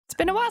It's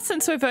been a while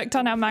since we've worked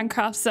on our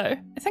Minecraft zoo.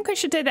 I think we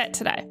should do that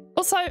today.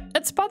 Also,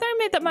 it's bothering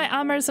me that my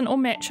armor isn't all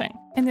matching,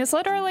 and there's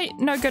literally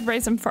no good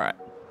reason for it.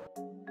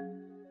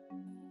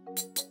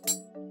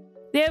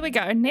 There we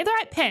go,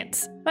 netherite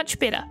pants, much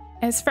better.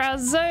 As for our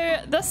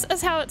zoo, this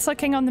is how it's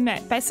looking on the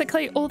map.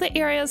 Basically all the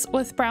areas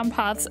with brown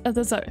paths are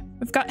the zoo.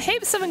 We've got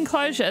heaps of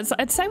enclosures.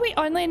 I'd say we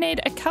only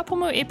need a couple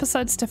more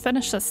episodes to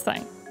finish this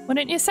thing.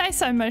 Wouldn't you say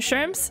so,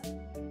 mushrooms?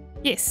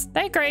 Yes,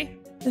 they agree.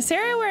 This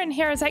area we're in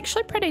here is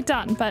actually pretty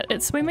done, but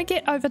it's when we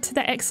get over to the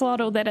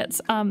axolotl that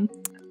it's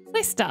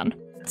less done.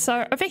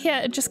 So over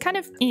here it just kind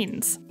of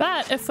ends.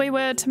 But if we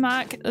were to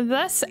mark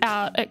this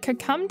out, it could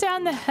come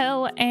down the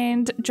hill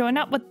and join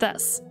up with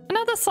this.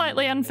 Another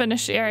slightly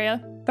unfinished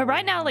area. But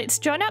right now let's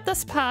join up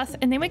this path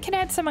and then we can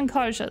add some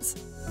enclosures.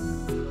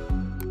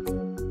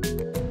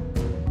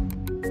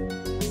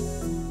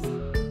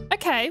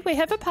 Okay, we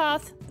have a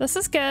path. This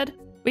is good.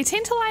 We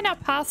tend to line our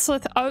paths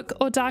with oak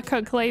or dark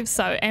oak leaves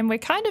though, and we're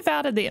kind of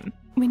out of them.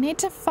 We need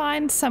to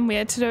find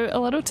somewhere to do a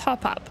little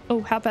top up. Oh,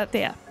 how about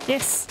there?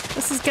 Yes,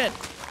 this is good.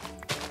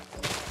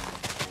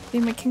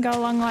 Then we can go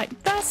along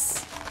like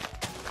this.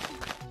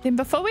 Then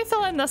before we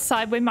fill in this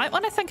side, we might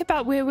want to think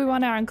about where we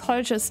want our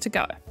enclosures to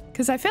go.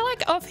 Because I feel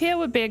like off here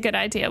would be a good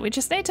idea. We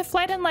just need to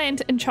flatten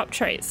land and chop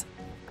trees.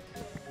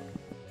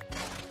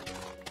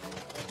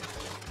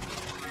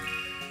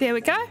 There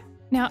we go.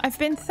 Now I've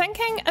been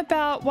thinking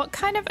about what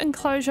kind of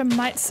enclosure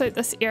might suit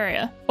this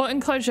area. Or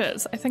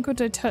enclosures, I think we'll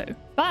do two.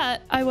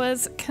 But I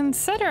was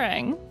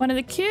considering one of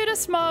the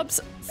cutest mobs,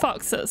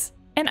 foxes,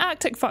 and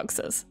Arctic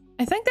foxes.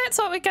 I think that's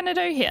what we're gonna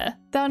do here.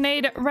 They'll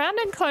need round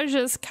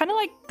enclosures, kind of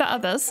like the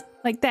others,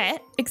 like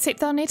that, except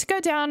they'll need to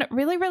go down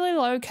really, really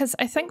low because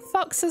I think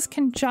foxes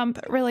can jump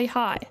really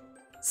high.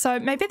 So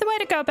maybe the way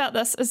to go about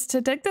this is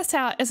to dig this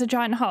out as a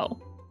giant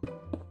hole.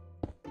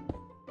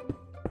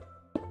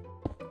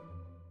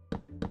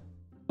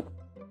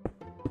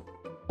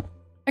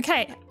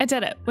 Okay, I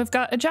did it. We've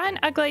got a giant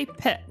ugly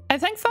pit. I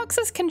think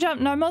foxes can jump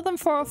no more than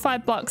 4 or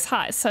 5 blocks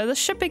high, so this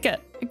should be good.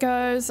 It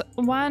goes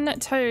 1,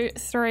 2,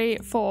 3,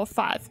 4,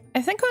 5.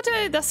 I think we'll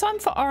do this one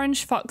for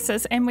orange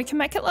foxes and we can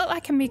make it look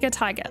like a mega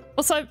taiga.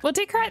 Also, we'll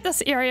decorate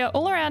this area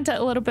all around it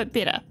a little bit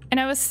better. And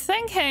I was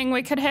thinking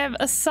we could have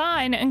a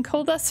sign and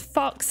call this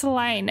Fox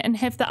Lane and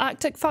have the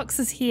Arctic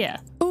foxes here.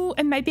 Ooh,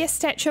 and maybe a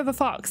statue of a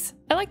fox.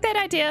 I like that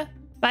idea,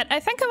 but I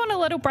think I want a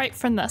little break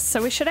from this,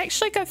 so we should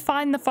actually go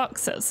find the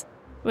foxes,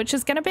 which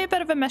is going to be a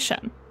bit of a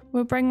mission.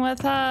 We'll bring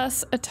with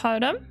us a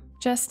totem,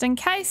 just in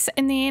case,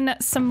 and then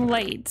some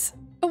leads.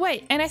 Oh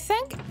wait, and I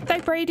think they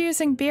breed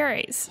using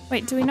berries.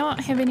 Wait, do we not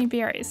have any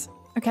berries?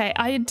 Okay,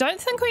 I don't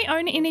think we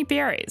own any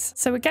berries,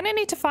 so we're going to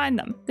need to find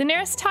them. The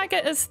nearest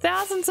target is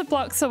thousands of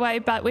blocks away,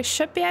 but we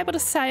should be able to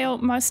sail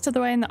most of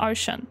the way in the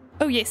ocean.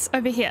 Oh yes,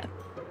 over here.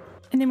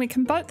 And then we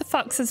can boat the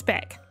foxes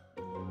back.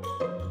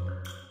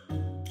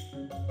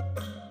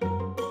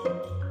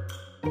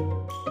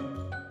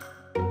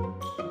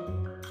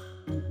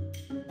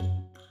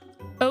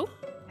 Oh,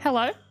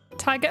 hello.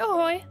 Tiger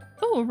ahoy.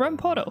 Oh, room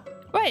portal.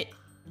 Wait,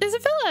 there's a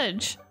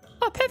village.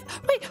 Oh,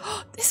 wait,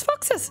 oh, there's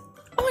foxes.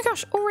 Oh my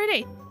gosh,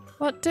 already.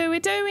 What do? We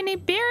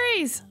need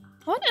berries.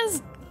 What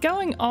is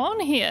going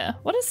on here?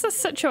 What is this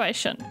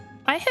situation?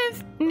 I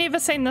have never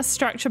seen this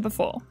structure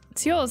before.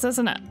 It's yours,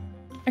 isn't it?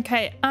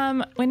 Okay,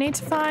 we need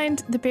to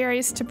find the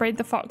berries to breed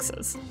the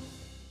foxes.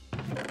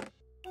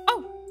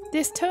 Oh,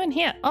 there's 2 in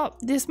here. Oh,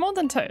 there's more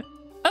than 2.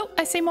 Oh,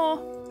 I see more.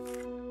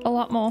 A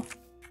lot more.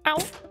 Ow,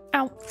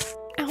 ow.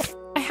 Ow,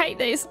 I hate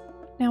these.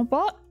 Now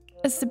what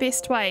is the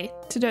best way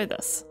to do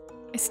this?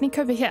 I sneak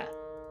over here.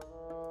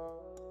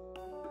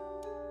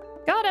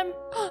 Got him.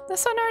 Oh,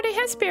 this one already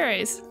has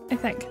berries, I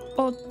think.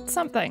 Or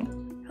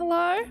something.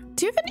 Hello?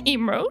 Do you have an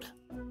emerald?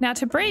 Now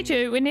to breed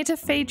you, we need to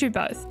feed you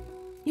both.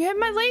 You have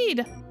my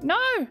lead.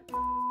 No.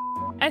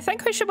 I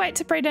think we should wait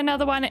to breed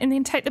another one and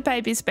then take the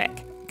babies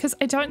back. Because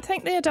I don't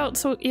think the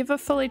adults will ever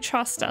fully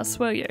trust us,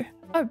 will you?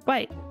 Oh,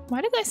 wait.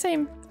 Why do they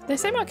seem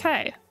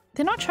okay?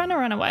 They're not trying to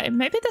run away.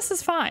 Maybe this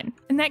is fine.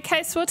 In that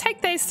case, we'll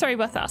take these 3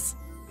 with us.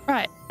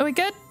 Right, are we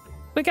good?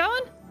 We're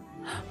going?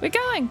 We're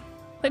going.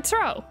 Let's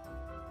roll.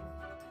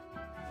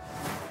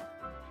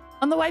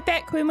 On the way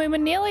back, when we were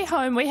nearly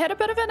home, we had a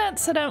bit of an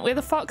incident where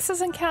the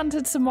foxes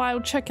encountered some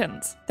wild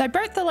chickens. They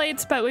broke the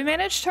leads, but we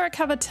managed to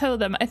recover 2 of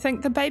them. I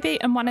think the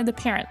baby and one of the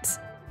parents.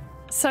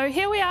 So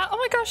here we are. Oh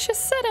my gosh, she's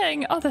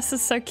sitting. Oh, this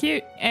is so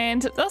cute.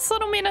 And this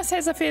little menace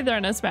has a feather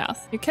in his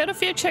mouth. You killed a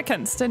few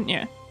chickens, didn't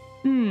you?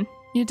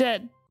 You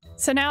did.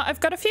 So now I've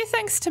got a few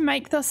things to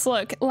make this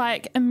look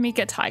like a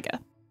mega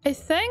taiga. I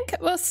think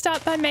we'll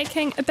start by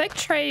making a big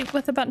tree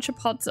with a bunch of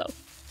pods of.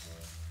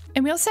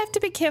 And we also have to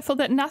be careful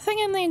that nothing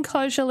in the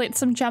enclosure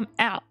lets them jump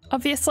out.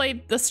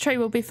 Obviously this tree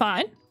will be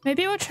fine.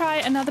 Maybe we'll try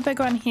another big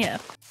one here.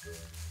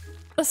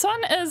 This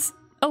one is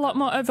a lot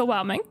more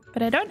overwhelming,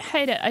 but I don't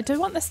hate it. I do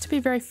want this to be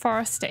very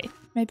foresty.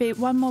 Maybe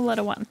one more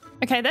little one.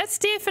 Okay, that's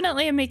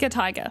definitely a mega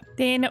taiga.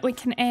 Then we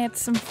can add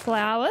some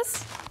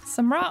flowers,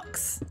 some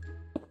rocks,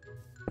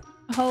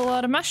 a whole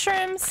lot of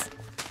mushrooms.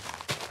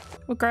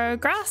 We'll grow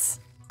grass.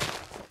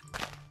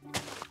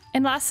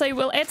 And lastly,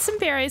 we'll add some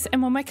berries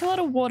and we'll make a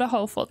little water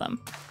hole for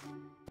them.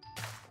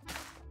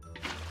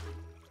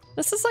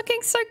 This is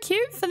looking so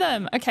cute for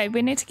them. Okay,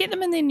 we need to get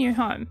them in their new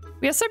home.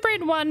 We also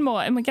breed one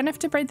more and we're gonna have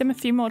to breed them a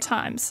few more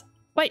times.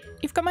 Wait,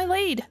 you've got my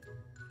lead.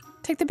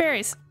 Take the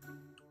berries.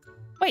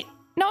 Wait,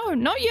 no,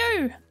 not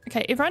you.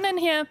 Okay, everyone in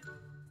here.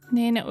 And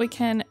then we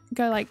can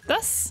go like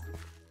this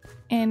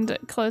and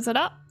close it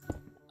up.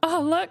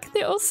 Oh, look,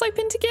 they're all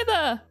sleeping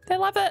together. They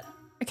love it.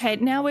 Okay,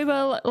 now we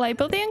will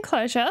label the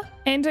enclosure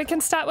and we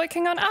can start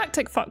working on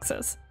Arctic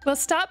foxes. We'll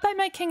start by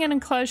making an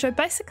enclosure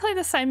basically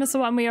the same as the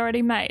one we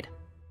already made.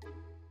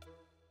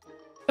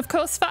 Of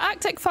course, for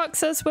Arctic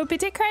foxes, we'll be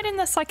decorating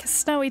this like a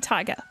snowy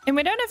taiga. And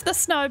we don't have the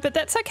snow, but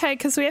that's okay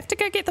because we have to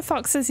go get the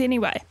foxes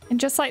anyway. And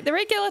just like the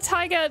regular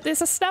taiga,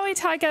 there's a snowy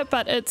taiga,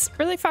 but it's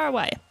really far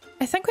away.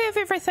 I think we have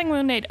everything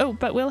we'll need. Oh,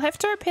 but we'll have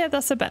to repair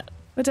this a bit.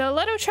 We'll do a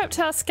little trip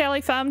to our scaly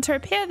farm to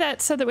repair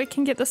that so that we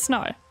can get the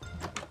snow.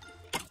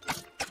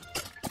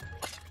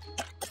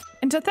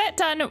 And with that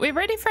done, we're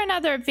ready for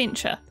another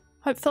adventure.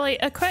 Hopefully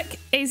a quick,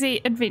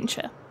 easy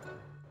adventure.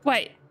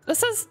 Wait,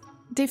 this is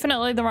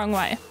definitely the wrong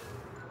way.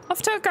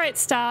 Off to a great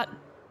start.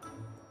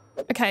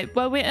 Okay,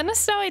 well we're in a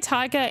snowy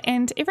taiga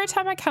and every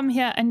time I come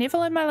here I never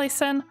learn my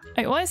lesson.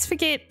 I always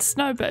forget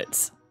snow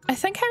boots. I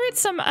think I read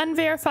some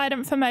unverified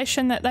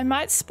information that they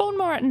might spawn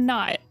more at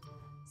night.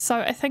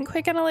 So I think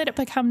we're gonna let it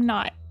become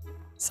night.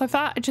 So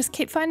far I just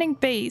keep finding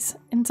bees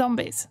and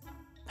zombies.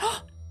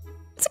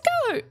 It's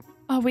a goat!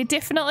 Oh, we're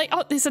definitely,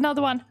 oh, there's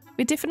another one.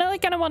 We're definitely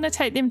gonna want to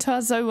take them to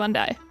our zoo one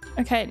day.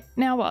 Okay,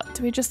 now what?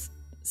 Do we just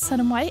sit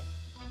and wait?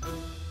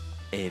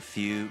 A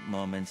few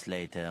moments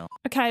later.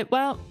 Okay,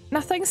 well,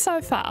 nothing so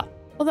far.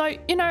 Although,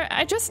 you know,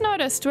 I just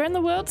noticed we're in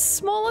the world's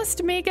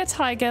smallest mega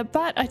taiga,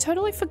 but I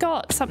totally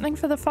forgot something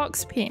for the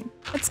fox pen.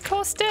 It's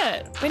coarse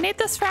dirt. We need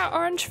this for our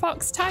orange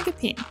fox tiger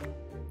pen.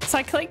 So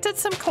I collected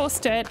some coarse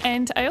dirt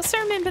and I also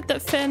remembered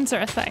that ferns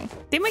are a thing.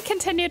 Then we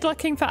continued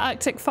looking for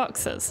Arctic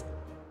foxes.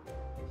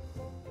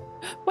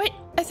 Wait,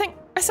 I think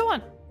I saw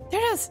one.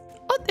 There it is.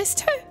 Oh, there's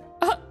two.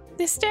 Oh,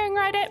 they're staring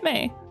right at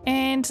me.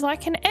 And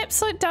like an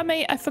absolute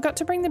dummy, I forgot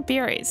to bring the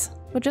berries.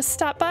 We'll just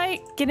start by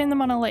getting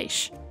them on a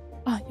leash.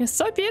 Oh, you're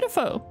so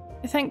beautiful.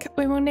 I think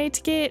we will need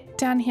to get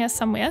down here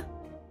somewhere.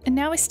 And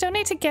now we still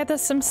need to gather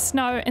some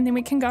snow and then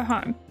we can go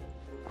home.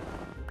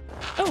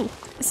 Oh,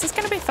 this is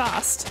going to be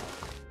fast.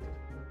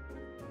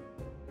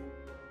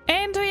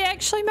 And we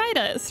actually made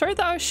it through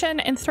the ocean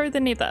and through the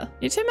nether.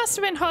 You two must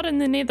have been hot in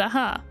the nether,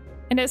 huh?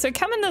 And as we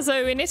come in the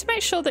zoo, we need to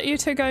make sure that you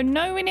two go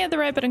nowhere near the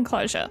rabbit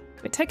enclosure.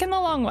 We're taking the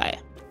long way.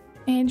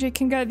 And you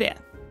can go there.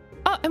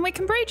 Oh, and we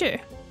can breed you.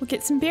 We'll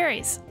get some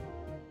berries.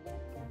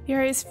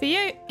 Berries for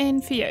you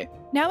and for you.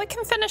 Now we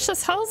can finish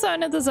this whole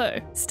zone of the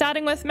zoo,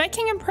 starting with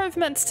making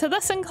improvements to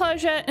this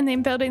enclosure and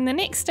then building the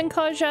next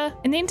enclosure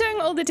and then doing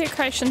all the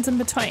decorations in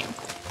between.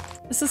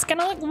 This is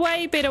gonna look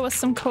way better with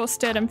some coarse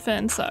dirt and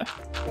ferns though.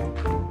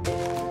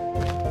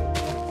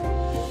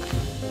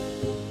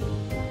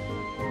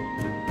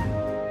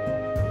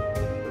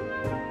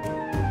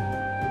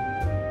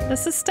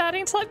 This is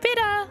starting to look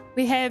better.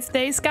 We have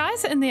these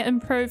guys in their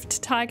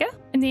improved taiga,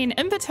 and then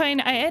in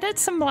between I added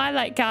some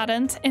lilac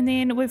gardens, and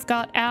then we've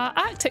got our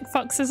Arctic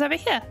foxes over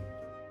here.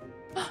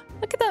 Oh,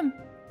 look at them.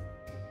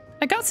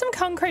 I got some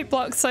concrete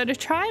blocks so to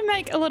try and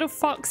make a little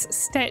fox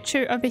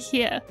statue over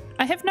here.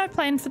 I have no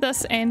plan for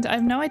this and I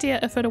have no idea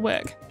if it'll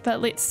work,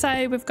 but let's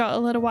say we've got a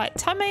little white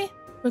tummy,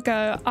 we'll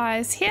go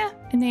eyes here,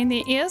 and then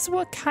their ears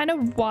were kind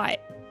of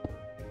white.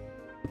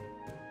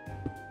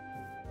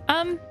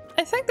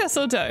 I think this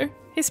will do.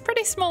 He's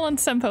pretty small and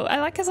simple. I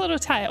like his little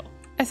tail.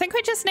 I think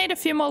we just need a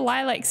few more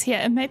lilacs here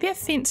and maybe a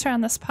fence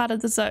around this part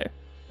of the zoo.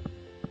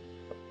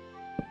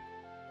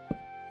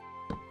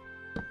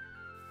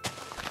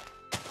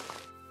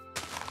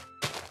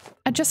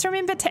 I just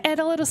remembered to add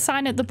a little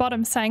sign at the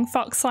bottom saying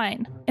Fox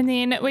Lane. And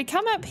then we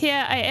come up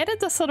here, I added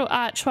this little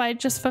archway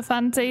just for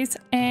funsies,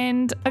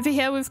 and over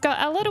here we've got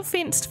our little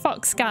fenced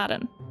fox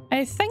garden.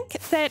 I think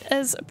that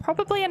is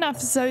probably enough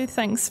zoo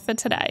things for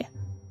today.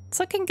 It's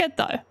looking good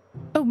though.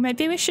 Oh,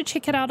 maybe we should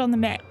check it out on the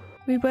map.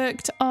 We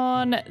worked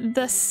on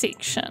this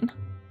section,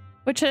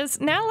 which is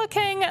now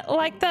looking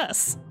like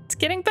this. It's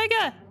getting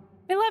bigger.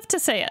 We love to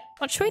see it.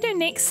 What should we do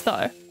next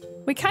though?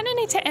 We kind of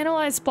need to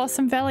analyze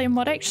Blossom Valley and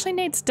what actually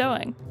needs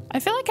doing. I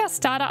feel like our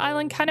starter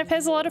island kind of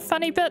has a lot of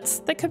funny bits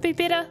that could be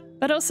better,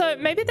 but also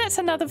maybe that's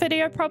another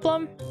video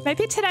problem.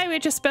 Maybe today we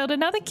just build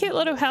another cute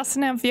little house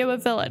in our viewer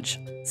village.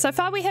 So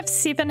far we have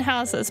 7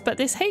 houses, but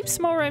there's heaps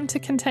more room to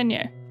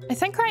continue. I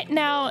think right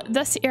now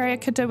this area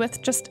could do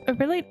with just a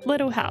really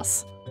little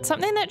house.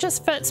 Something that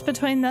just fits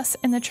between this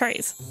and the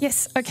trees.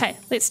 Yes, okay,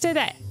 let's do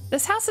that.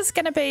 This house is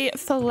going to be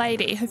for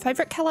Lady. Her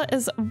favourite colour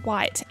is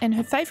white and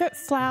her favourite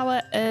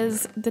flower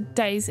is the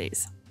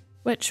daisies,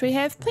 which we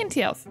have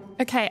plenty of.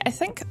 Okay, I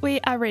think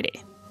we are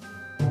ready.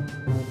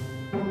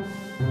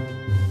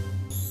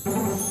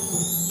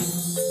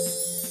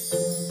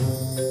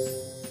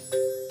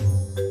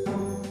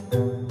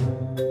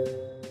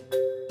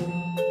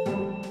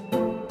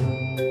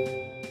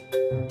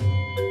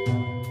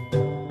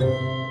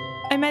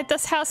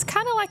 this house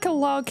kind of like a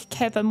log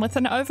cabin with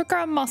an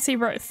overgrown mossy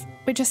roof.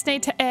 We just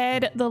need to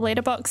add the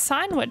letterbox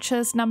sign, which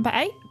is number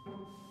 8.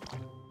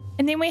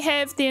 And then we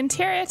have the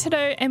interior to do,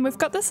 and we've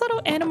got this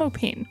little animal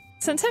pen.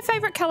 Since her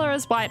favourite colour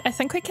is white, I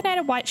think we can add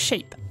a white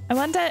sheep. I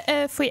wonder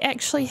if we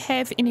actually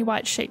have any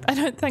white sheep. I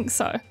don't think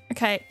so.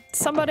 Okay,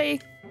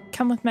 somebody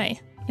come with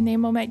me, and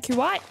then we'll make you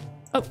white.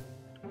 Oh,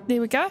 there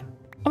we go.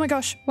 Oh my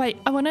gosh, wait,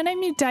 I want to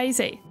name you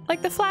Daisy,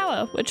 like the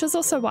flower, which is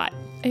also white.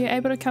 Are you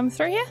able to come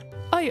through here?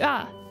 Oh, you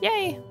are.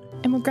 Yay.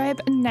 And we'll grab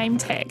a name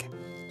tag.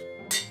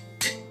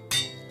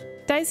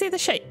 Daisy the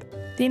sheep.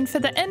 Then for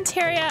the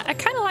interior, I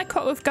kind of like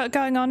what we've got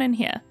going on in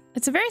here.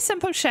 It's a very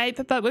simple shape,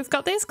 but we've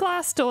got these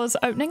glass doors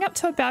opening up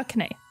to a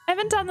balcony. I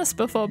haven't done this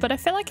before, but I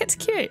feel like it's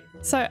cute.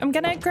 So I'm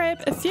gonna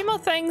grab a few more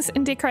things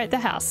and decorate the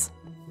house.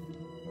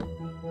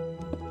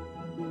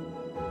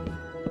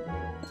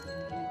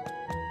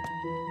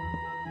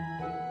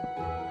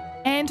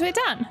 And we're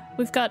done.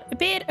 We've got a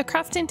bed, a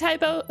crafting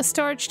table, a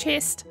storage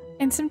chest,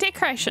 and some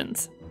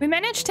decorations. We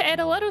managed to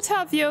add a little to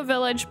our viewer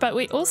village, but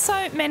we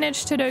also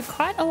managed to do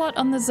quite a lot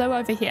on the zoo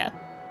over here.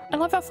 I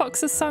love our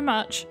foxes so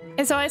much.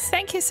 As always,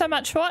 thank you so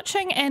much for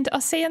watching, and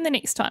I'll see you in the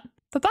next one.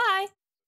 Bye-bye!